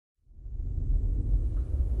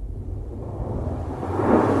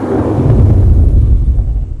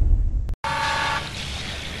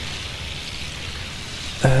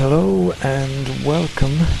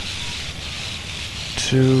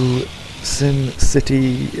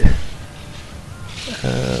SimCity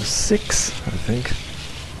 6, I think,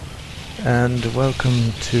 and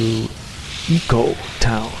welcome to Eco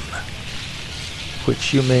Town,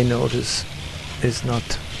 which you may notice is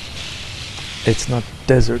not, it's not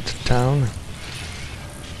Desert Town,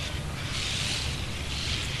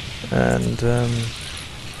 and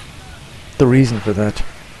the reason for that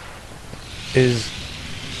is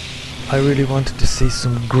I really wanted to see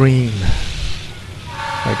some green.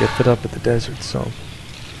 I get fed up with the desert, so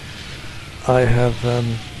I have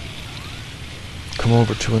come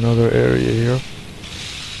over to another area here,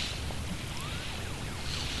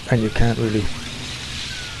 and you can't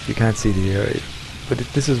see the area, but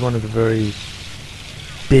this is one of the very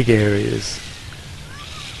big areas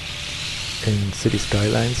in City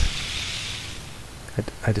Skylines.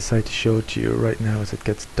 I decide to show it to you right now as it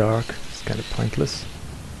gets dark. It's kind of pointless,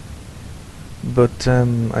 but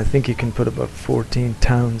I think you can put about 14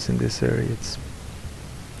 towns in this area. It's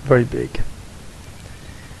very big.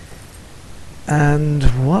 And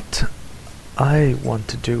what I want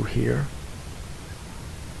to do here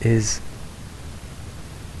is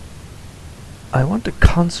I want to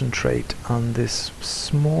concentrate on this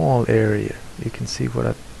small area. You can see what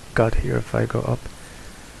I've got here if I go up.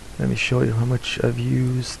 Let me show you how much I've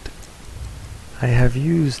used. I have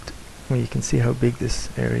used, well, you can see how big this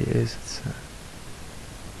area is. It's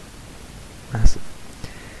massive.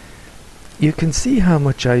 You can see how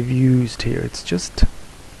much I've used here. It's just,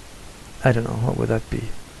 I don't know, what would that be?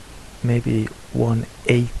 Maybe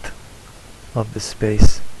 1/8 of the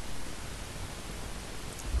space.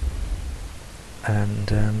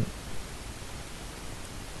 And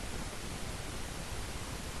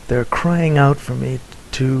they're crying out for me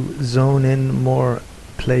to zone in more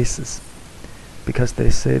places because they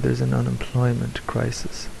say there's an unemployment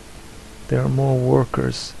crisis. There are more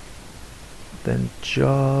workers than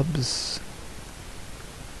jobs.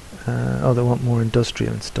 Oh, they want more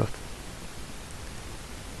industrial and stuff.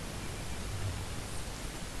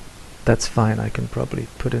 That's fine, I can probably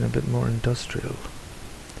put in a bit more industrial.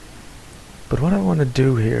 But what I want to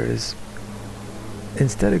do here is,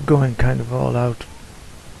 instead of going kind of all out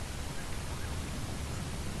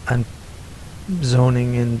and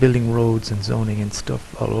zoning in, building roads and zoning in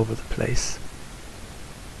stuff all over the place,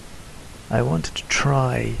 I wanted to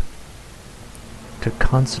try to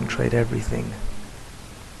concentrate everything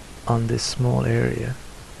on this small area,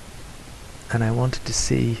 and I wanted to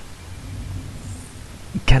see,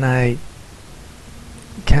 can I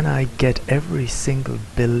get every single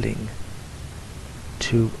building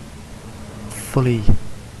to fully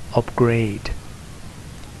upgrade,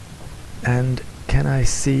 and can I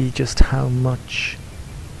see just how much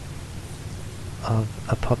of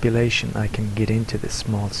a population I can get into this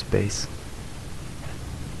small space.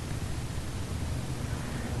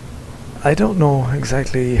 I don't know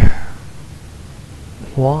exactly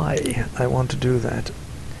why I want to do that,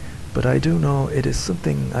 but I do know it is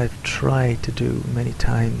something I've tried to do many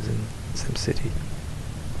times in SimCity.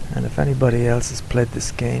 And if anybody else has played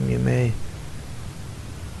this game, you may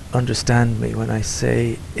understand me when I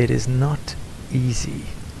say it is not easy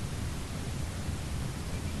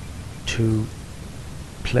to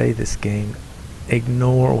play this game,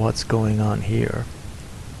 ignore what's going on here,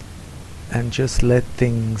 and just let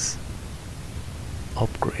things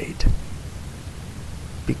upgrade.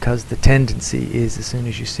 Because the tendency is, as soon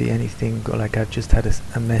as you see anything go, like I've just had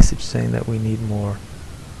a message saying that we need more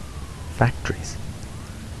factories,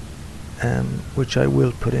 which I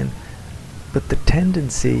will put in, but the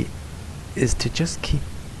tendency is to just keep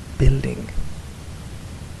building.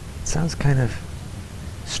 It sounds kind of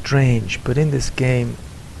strange, but in this game,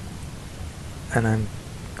 and I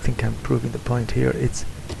think I'm proving the point here, it's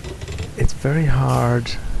very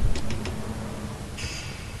hard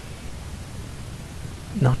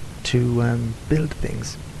not to build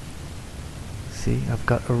things. See, I've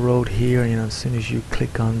got a road here, you know, as soon as you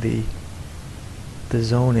click on the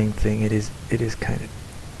zoning thing, it is kind of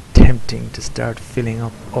tempting to start filling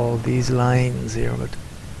up all these lines here,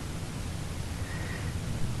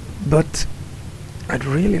 but I'd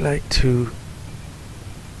really like to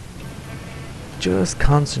just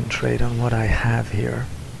concentrate on what I have here.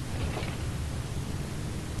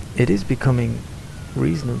 It is becoming a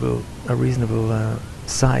reasonable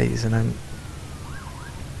size, and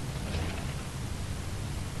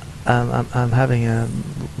I'm having a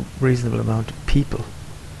reasonable amount of people,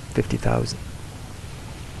 50,000.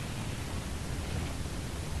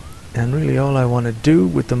 And really all I want to do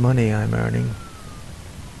with the money I'm earning,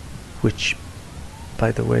 which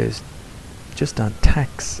by the way is just on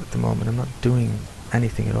tax at the moment, I'm not doing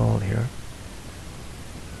anything at all here,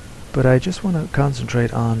 but I just want to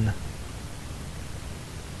concentrate on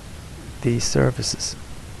these services.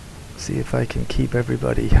 See if I can keep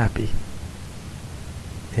everybody happy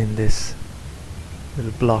in this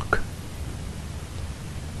little block.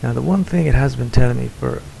 Now the one thing it has been telling me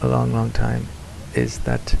for a long time is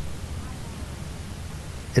that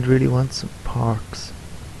it really wants some parks.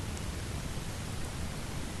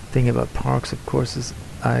 Thing about parks, of course, is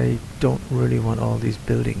I don't really want all these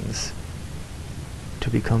buildings to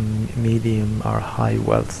become medium or high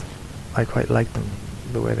wealth. I quite like them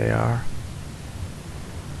the way they are.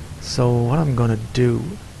 So what I'm gonna do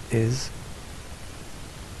is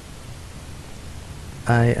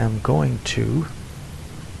I am going to,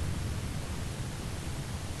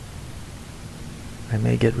 I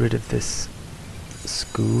may get rid of this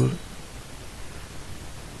school.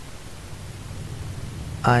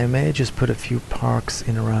 I may just put a few parks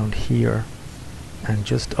in around here and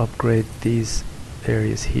just upgrade these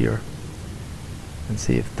areas here and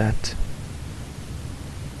see if that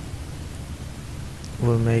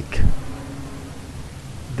will make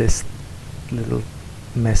this little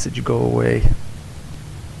message go away.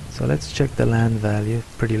 So let's check the land value.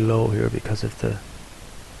 Pretty low here because of the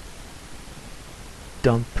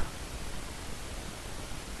dump.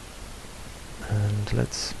 And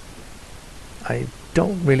let's, I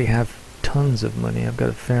don't really have tons of money. I've got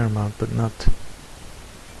a fair amount, but not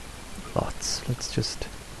lots. Let's just,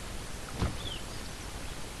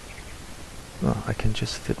 well, I can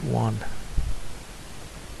just fit one.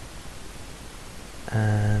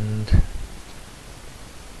 And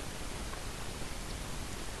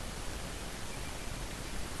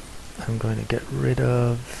I'm going to get rid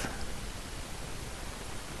of,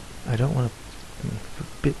 I don't want to, I'm a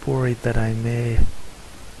bit worried that I may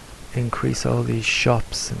increase all these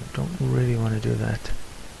shops and don't really want to do that.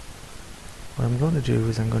 What I'm going to do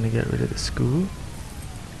is I'm going to get rid of the school.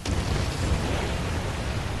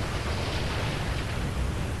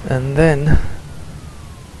 And then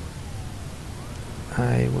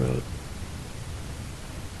I will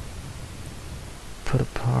put a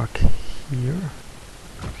park here.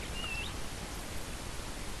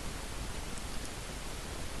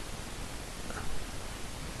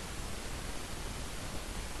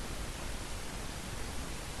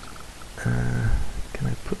 Can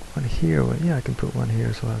I put one here? Well, yeah, I can put one here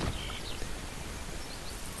as well.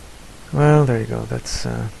 Well, there you go. That's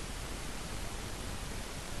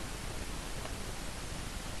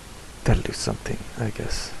that'll do something, I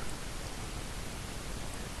guess.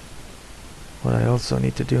 What I also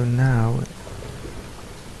need to do now,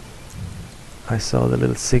 I saw the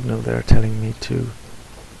little signal there telling me to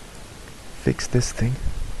fix this thing.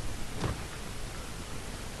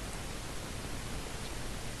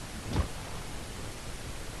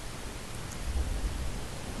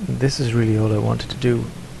 This is really all I wanted to do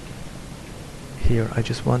here. I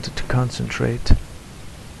just wanted to concentrate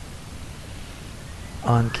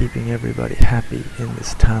on keeping everybody happy in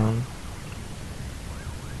this town.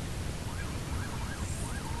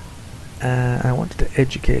 I wanted to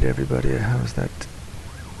educate everybody. How's that?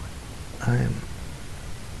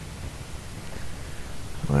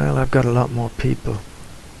 Well, I've got a lot more people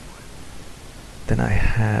than I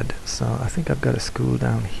had, so I think I've got a school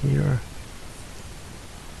down here.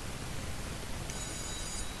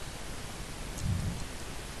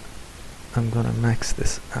 I'm gonna max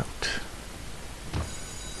this out.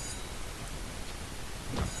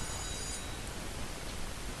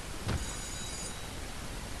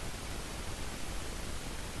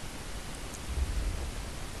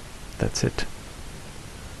 That's it.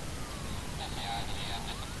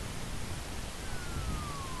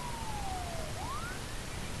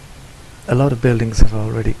 A lot of buildings have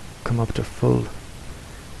already come up to full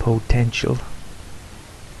potential,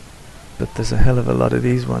 but there's a hell of a lot of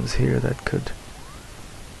these ones here that could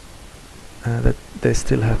that they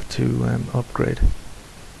still have to upgrade.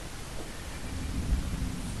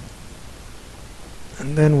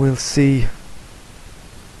 And then we'll see.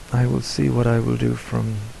 I will see what I will do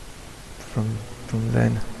from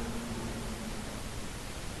then.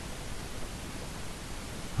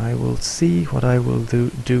 I will see what I will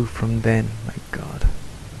do from then. My God,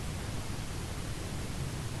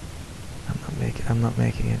 I'm not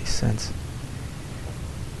making any sense.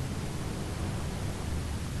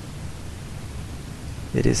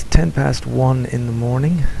 It is 1:10 in the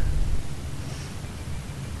morning.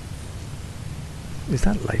 Is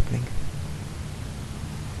that lightning?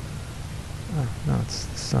 Oh, no, it's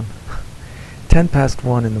the sun.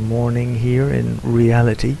 1:10 in the morning here in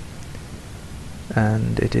reality,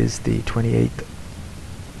 and it is the 28th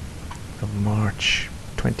of March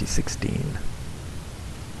 2016.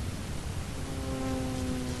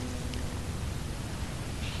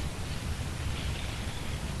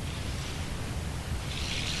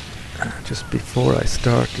 just before I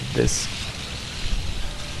started this,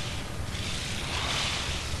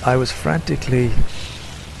 I was frantically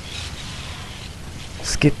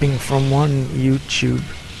skipping from one YouTube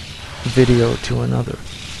video to another,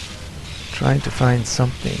 trying to find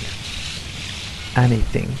something,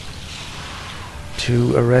 anything,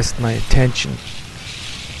 to arrest my attention.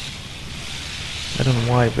 I don't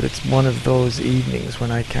know why, but it's one of those evenings when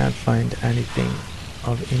I can't find anything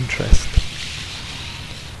of interest.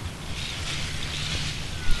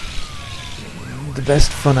 The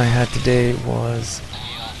best fun I had today was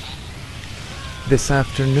this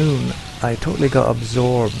afternoon. I totally got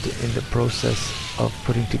absorbed in the process of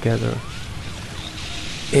putting together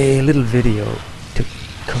a little video to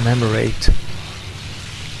commemorate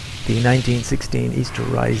the 1916 Easter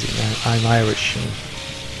Rising. I'm Irish,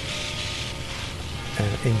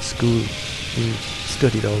 and in school we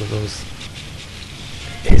studied all of those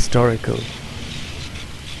historical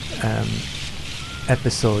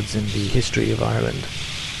episodes in the history of Ireland.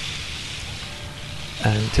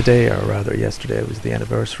 And today, or rather yesterday, was the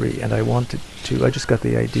anniversary, and I just got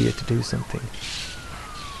the idea to do something,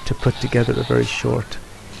 to put together a very short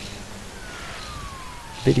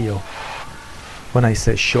video. When I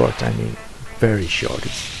say short, I mean very short.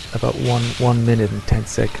 It's about 1 minute and 10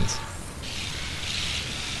 seconds.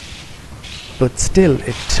 But still,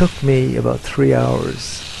 it took me about 3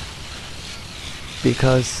 hours,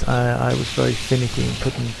 because I was very finicky in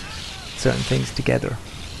putting certain things together.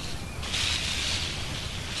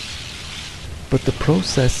 But the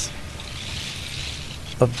process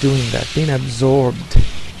of doing that, being absorbed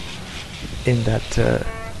in that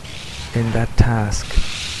task,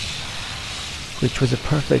 which was a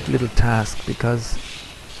perfect little task, because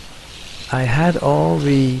I had all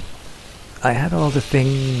the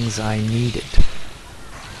things I needed,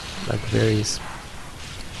 like various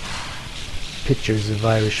pictures of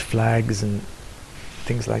Irish flags and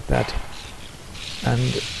things like that,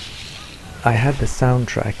 and I had the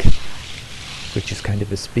soundtrack, which is kind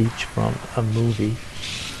of a speech from a movie,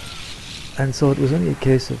 and so it was only a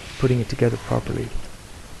case of putting it together properly.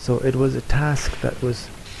 So it was a task that was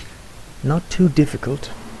not too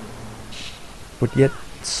difficult, but yet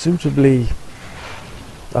suitably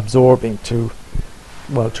absorbing to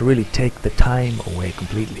really take the time away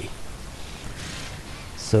completely,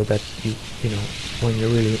 so that you know, when you're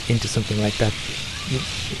really into something like that,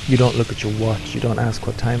 you don't look at your watch, you don't ask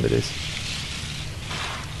what time it is.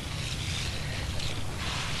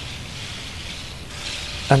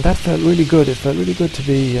 And that felt really good. It felt really good to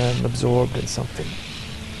be absorbed in something,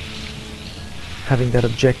 having that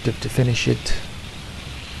objective to finish it,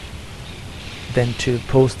 then to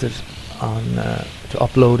post it on, to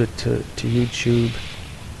upload it to YouTube,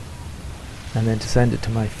 and then to send it to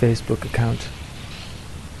my Facebook account.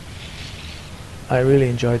 I really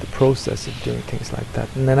enjoyed the process of doing things like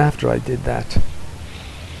that. And then after I did that,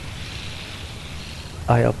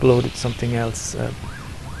 I uploaded something else,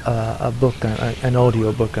 a book, an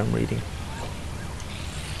audio book I'm reading.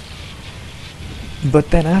 But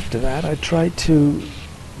then after that, I tried to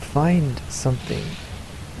find something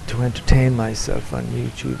to entertain myself on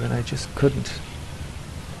YouTube, and I just couldn't.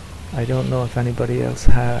 I don't know if anybody else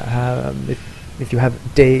if you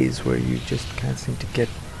have days where you just can't seem to get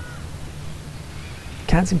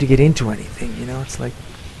into anything. You know, it's like,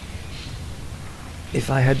 if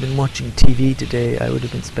I had been watching TV today, I would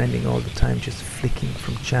have been spending all the time just flicking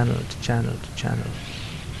from channel to channel to channel.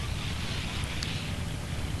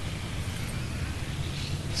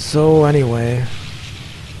 So anyway,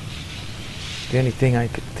 the only thing I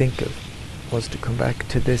could think of was to come back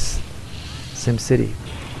to this SimCity,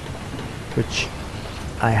 which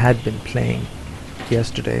I had been playing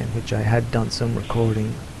yesterday, in which I had done some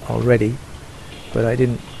recording already, but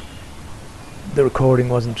the recording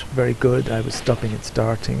wasn't very good. I was stopping and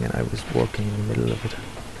starting, and I was working in the middle of it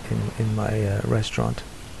in my restaurant.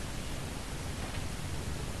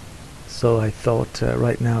 So I thought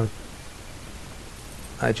right now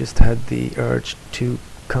I just had the urge to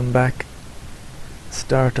come back,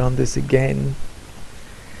 start on this again,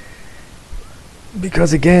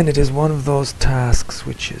 because again it is one of those tasks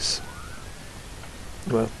which is,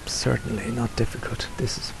 well, certainly not difficult.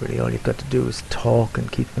 This is really all you've got to do, is talk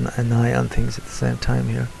and keep an eye on things at the same time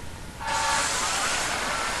here.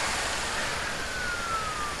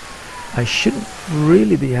 I shouldn't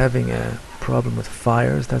really be having a problem with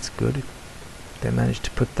fires. That's good. They managed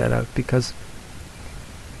to put that out, because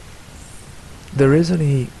there is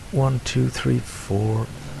only 1, 2, 3, 4,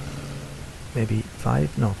 maybe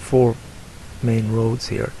 5, no, 4 main roads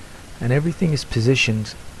here, and everything is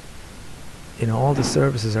positioned, you know, all the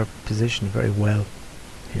services are positioned very well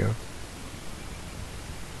here.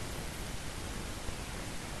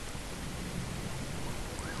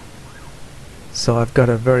 So I've got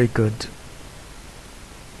a very good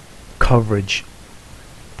coverage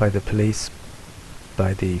by the police,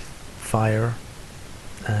 by the fire,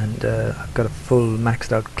 and I've got a full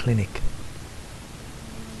maxed out clinic.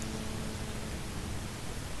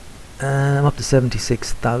 I'm up to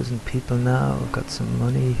 76,000 people now. I've got some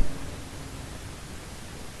money.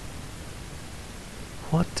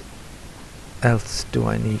 What else do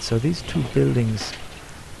I need? So these two buildings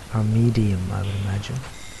are medium, I would imagine.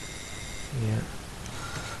 Yeah.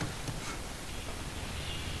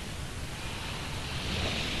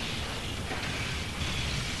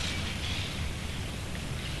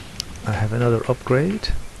 I have another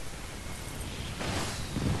upgrade.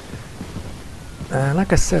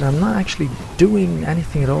 Like I said, I'm not actually doing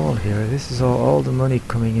anything at all here. This is all the money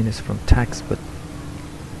coming in is from tax, but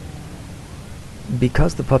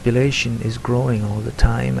because the population is growing all the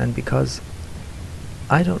time, and because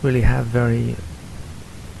I don't really have very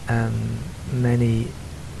many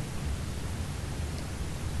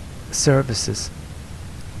services.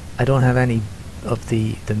 I don't have any of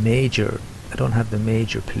the major, I don't have the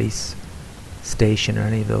major police station or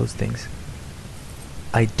any of those things.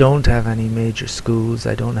 I don't have any major schools.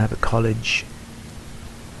 I don't have a college.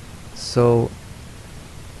 So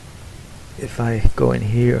if I go in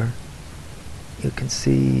here, you can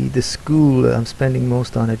see the school. I'm spending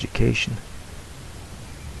most on education.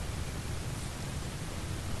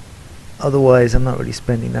 Otherwise, I'm not really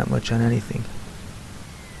spending that much on anything.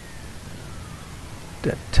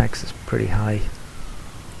 That tax is pretty high.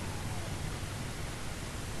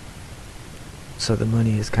 So the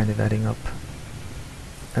money is kind of adding up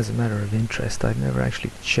as a matter of interest. I've never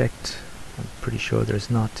actually checked. I'm pretty sure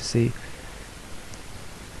there's not, to see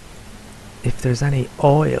if there's any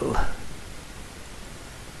oil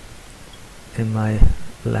in my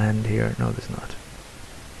land here. No, there's not.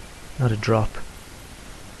 Not a drop.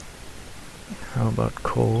 How about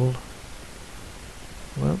coal?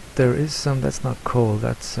 Well, there is some. That's not coal,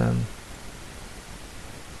 that's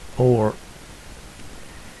ore.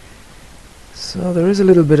 So there is a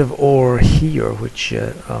little bit of ore here, which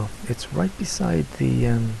oh, it's right beside the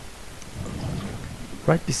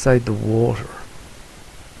water.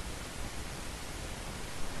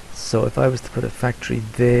 So if I was to put a factory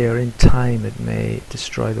there, in time it may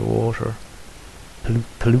destroy the water,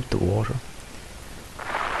 pollute the water.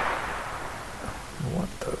 What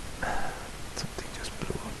the? Something just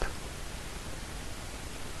blew up.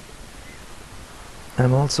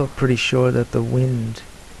 I'm also pretty sure that the wind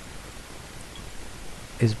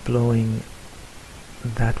is blowing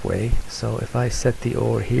that way, so if I set the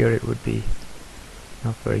ore here, it would be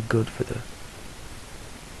not very good for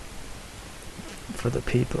the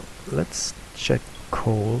people. Let's check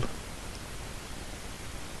coal.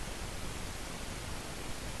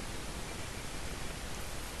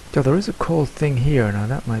 So there is a coal thing here. Now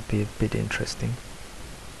that might be a bit interesting,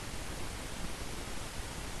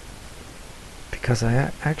 because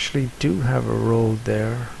I actually do have a road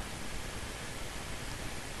there.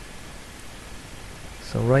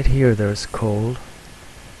 So right here there's coal.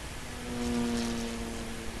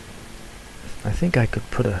 I think I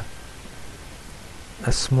could put a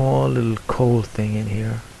small little coal thing in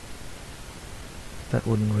here. That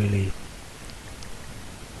wouldn't really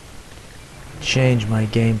change my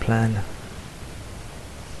game plan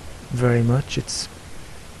very much.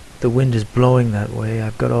 The wind is blowing that way.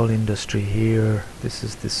 I've got all industry here. This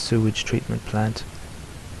is the sewage treatment plant.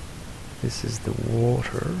 This is the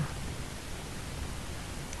water.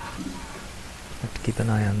 Have to keep an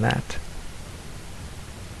eye on that.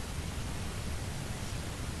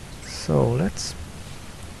 So let's,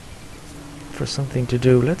 for something to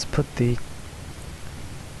do, let's put a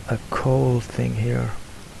coal thing here.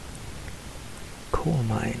 Coal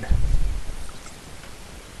mine.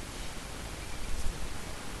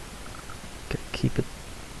 Okay, keep it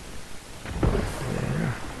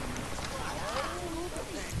there.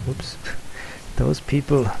 Whoops. Those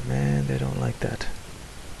people, man, they don't like that.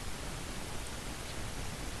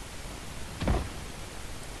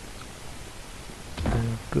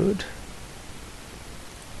 And good.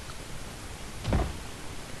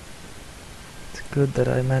 It's good that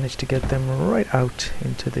I managed to get them right out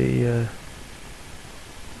into the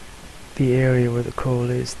area where the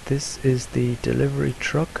coal is. This is the delivery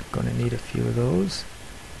truck. Gonna need a few of those.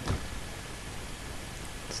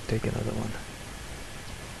 Let's take another one.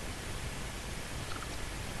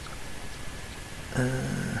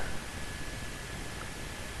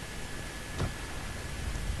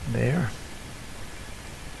 There.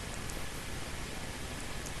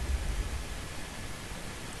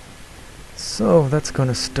 So that's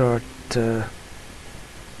gonna start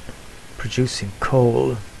producing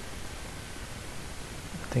coal.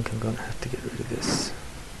 think I'm going to have to get rid of this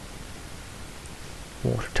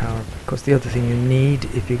water tower, because the other thing you need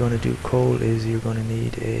if you're going to do coal is you're going to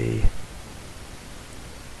need a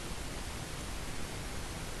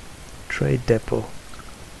trade depot.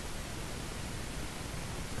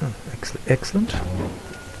 Oh, excellent.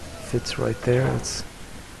 Fits right there. It's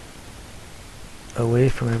away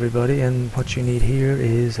from everybody, and what you need here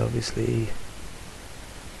is obviously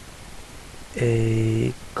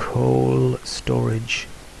a coal storage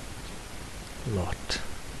lot.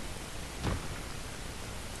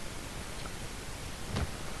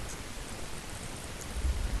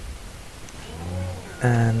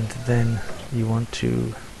 And then you want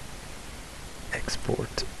to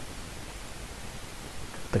export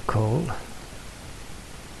the coal.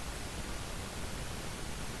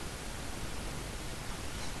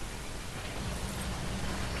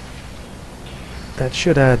 That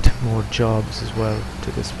should add more jobs as well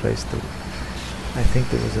to this place. I think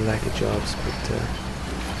there was a lack of jobs, but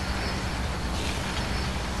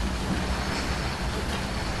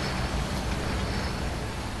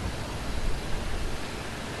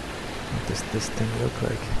what does this thing look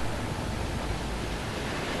like?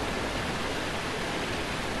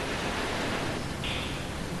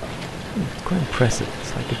 It's quite impressive.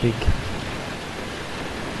 It's like a big...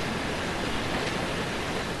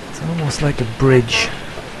 It's almost like a bridge.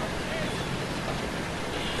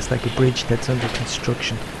 It's like a bridge that's under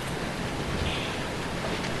construction.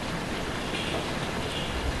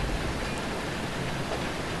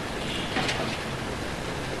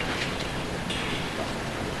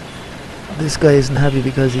 This guy isn't happy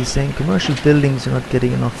because he's saying commercial buildings are not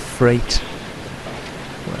getting enough freight.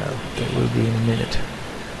 Well, they will be in a minute.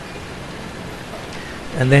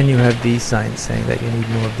 And then you have these signs saying that you need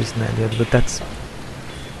more of this and that and the other, but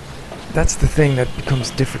that's the thing that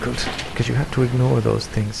becomes difficult, because you have to ignore those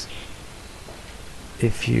things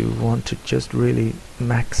if you want to just really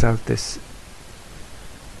max out this.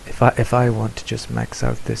 If I want to just max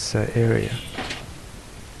out this area,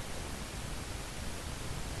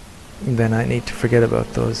 then I need to forget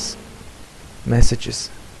about those messages,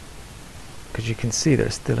 because you can see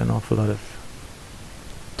there's still an awful lot of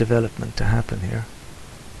development to happen here.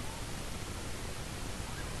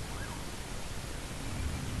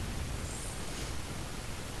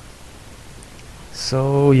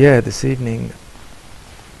 So yeah, this evening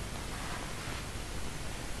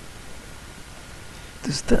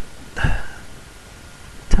the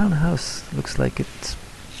townhouse looks like it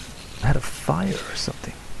had a fire or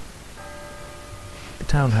something. The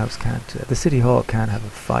townhouse can't, the city hall can't have a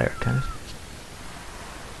fire, can it?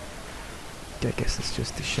 I guess it's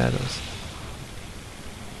just the shadows.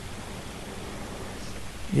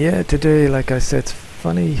 Yeah, today, like I said, it's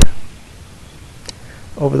funny.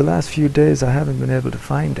 Over the last few days I haven't been able to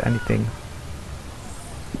find anything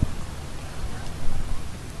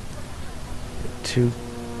to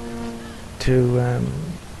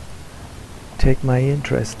take my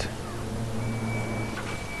interest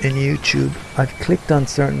in YouTube. I've clicked on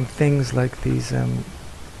certain things like these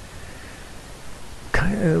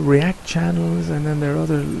kind of react channels, and then there are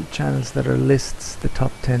other channels that are lists, the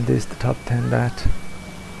top 10 this, the top 10 that,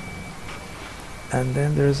 and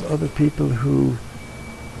then there's other people who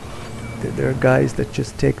there are guys that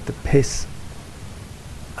just take the piss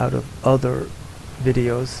out of other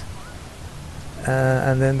videos,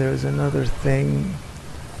 and then there's another thing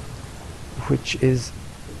which is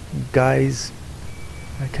guys,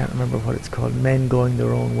 I can't remember what it's called, men going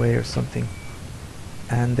their own way or something,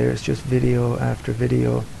 and there's just video after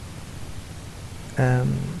video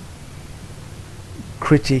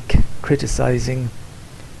criticizing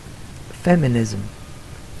feminism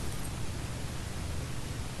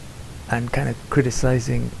and kind of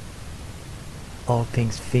criticizing all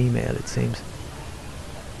things female, it seems.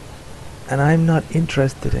 And I'm not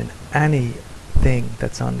interested in anything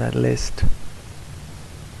that's on that list,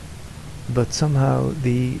 but somehow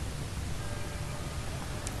the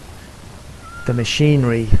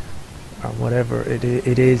machinery or whatever it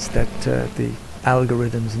is that the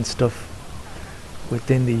algorithms and stuff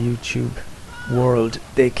within the YouTube world,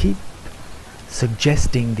 they keep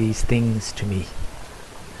suggesting these things to me.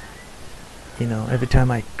 You know, every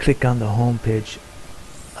time I click on the homepage,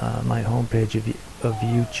 my homepage of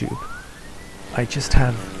YouTube, I just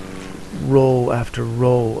have row after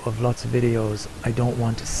row of lots of videos I don't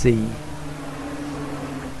want to see.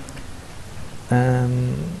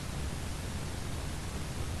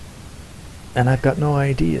 And I've got no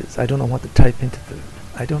ideas. I don't know what to type into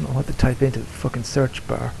the fucking search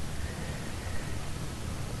bar.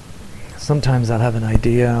 Sometimes I'll have an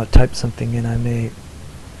idea, I'll type something in, I may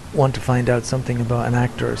want to find out something about an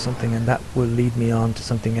actor or something, and that will lead me on to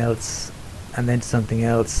something else, and then something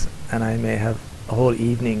else, and I may have a whole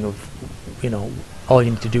evening of, all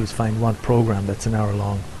you need to do is find one program that's an hour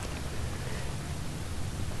long.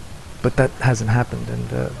 But that hasn't happened,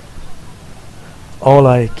 and all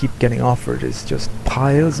I keep getting offered is just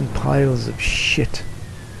piles and piles of shit.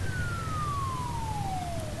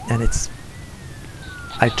 And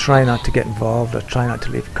I try not to get involved, I try not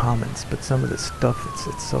to leave comments, but some of the stuff,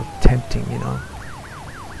 it's so tempting,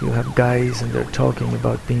 You have guys and they're talking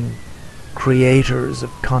about being creators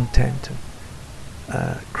of content, and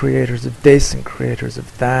creators of this and creators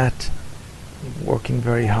of that, working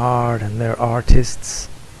very hard, and they're artists.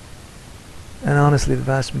 And honestly, the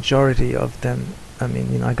vast majority of them,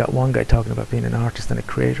 I got one guy talking about being an artist and a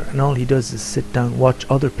creator, and all he does is sit down, watch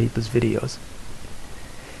other people's videos.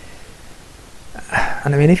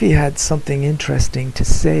 And if he had something interesting to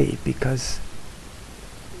say, because,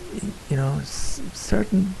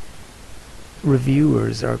 certain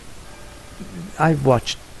reviewers I've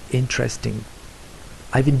watched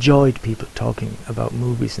I've enjoyed people talking about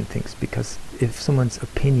movies and things, because if someone's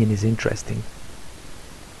opinion is interesting,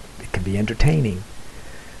 it can be entertaining.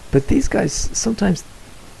 But these guys sometimes,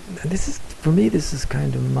 and for me this is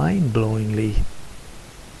kind of mind-blowingly,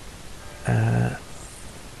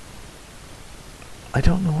 I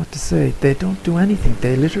don't know what to say. They don't do anything.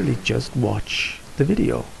 They literally just watch the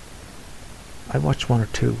video. I watched one or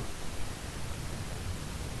two.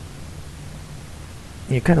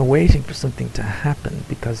 You're kind of waiting for something to happen,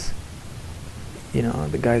 because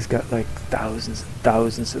the guy's got like thousands and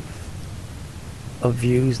thousands of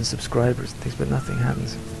views and subscribers and things, but nothing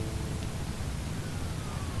happens.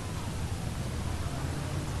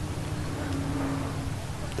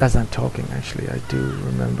 As I'm talking, actually, I do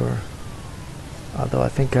remember, although I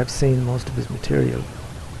think I've seen most of his material,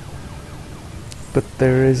 but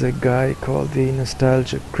there is a guy called the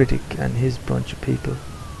Nostalgia Critic and his bunch of people,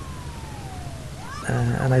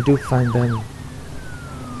 and I do find them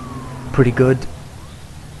pretty good,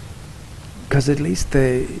 because at least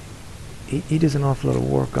he does an awful lot of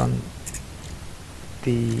work on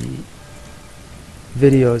the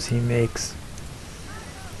videos he makes.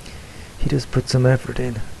 He does put some effort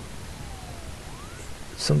in.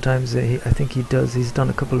 Sometimes I think he's done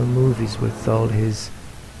a couple of movies with all his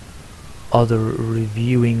other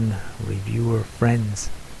reviewer friends.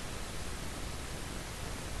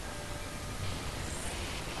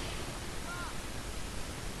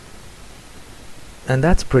 And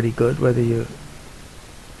that's pretty good, whether you're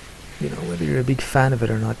a big fan of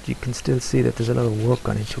it or not. You can still see that there's a lot of work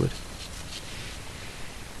gone into it.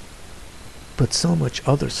 But so much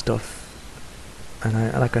other stuff.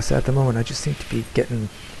 And like I said, at the moment I just seem to be getting,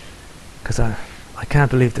 because I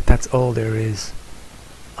can't believe that that's all there is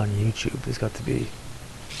on YouTube. There's got to be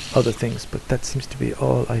other things, but that seems to be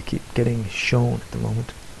all I keep getting shown at the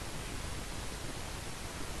moment.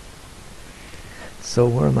 So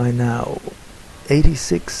where am I now?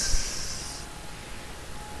 86.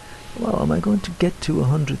 Well, am I going to get to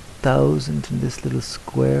 100,000 in this little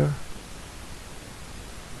square?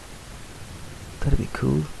 That'd be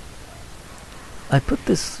cool. I put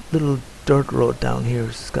this little dirt road down here.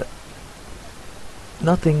 It's got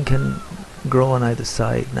nothing can grow on either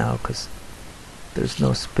side now because there's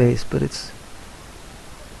no space, but it's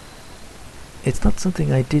not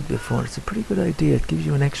something I did before. It's a pretty good idea. It gives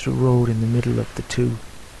you an extra road in the middle of the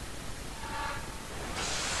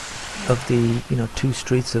two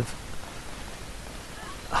streets of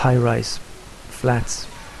high-rise flats.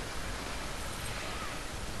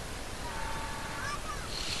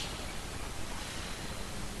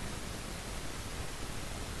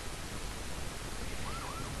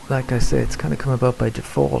 Like I say, it's kind of come about by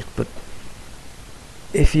default, but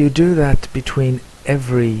if you do that between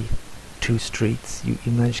every two streets, you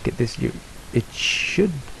manage to get this, it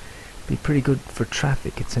should be pretty good for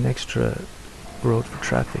traffic. It's an extra road for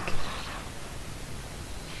traffic,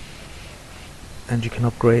 and you can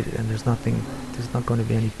upgrade it, and there's not going to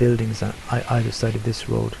be any buildings on either side of this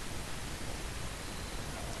road.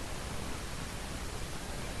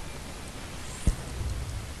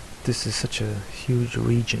 This is such a huge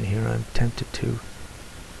region here.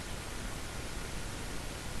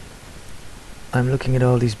 I'm looking at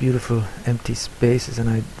all these beautiful empty spaces, and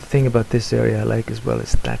the thing about this area I like as well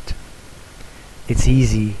is that it's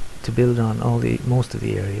easy to build on. Most of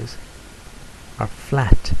the areas are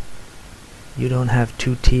flat. You don't have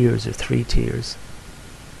 2 tiers or 3 tiers.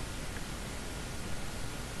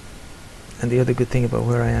 And the other good thing about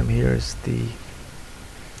where I am here is the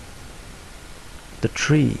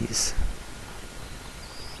trees.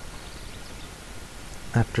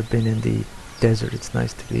 After being in the desert, it's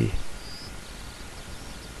nice to be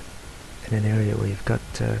in an area where you've got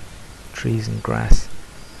trees and grass.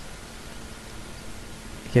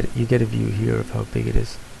 You get a view here of how big it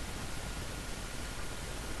is.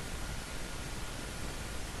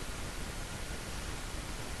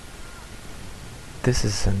 This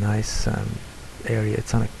is a nice area.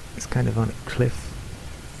 It's kind of on a cliff.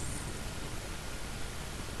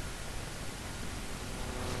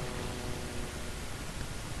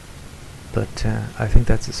 But I think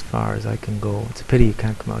that's as far as I can go. It's a pity you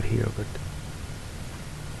can't come out here, but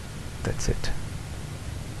that's it.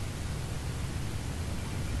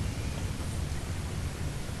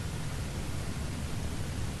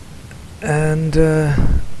 And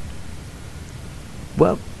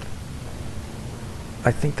well,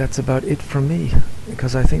 I think that's about it for me,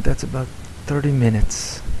 because I think that's about 30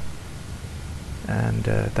 minutes, and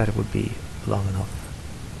that would be long enough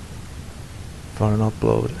for an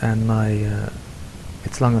upload. And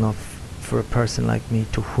it's long enough for a person like me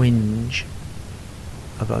to whinge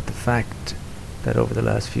about the fact that over the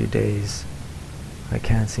last few days I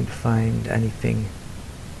can't seem to find anything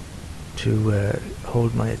to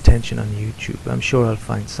hold my attention on YouTube. I'm sure I'll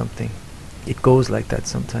find something. It goes like that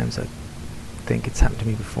sometimes. I think it's happened to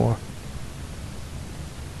me before.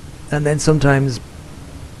 And then sometimes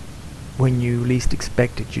when you least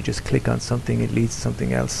expect it, you just click on something, it leads to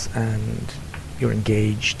something else, and you're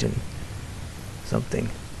engaged in something,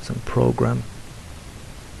 some program.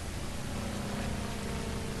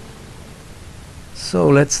 So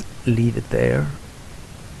let's leave it there,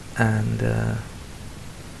 and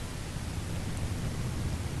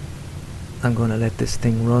I'm gonna let this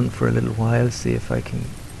thing run for a little while, see if I can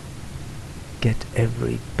get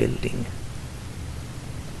every building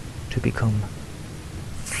to become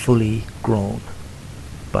fully grown.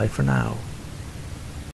 Bye for now.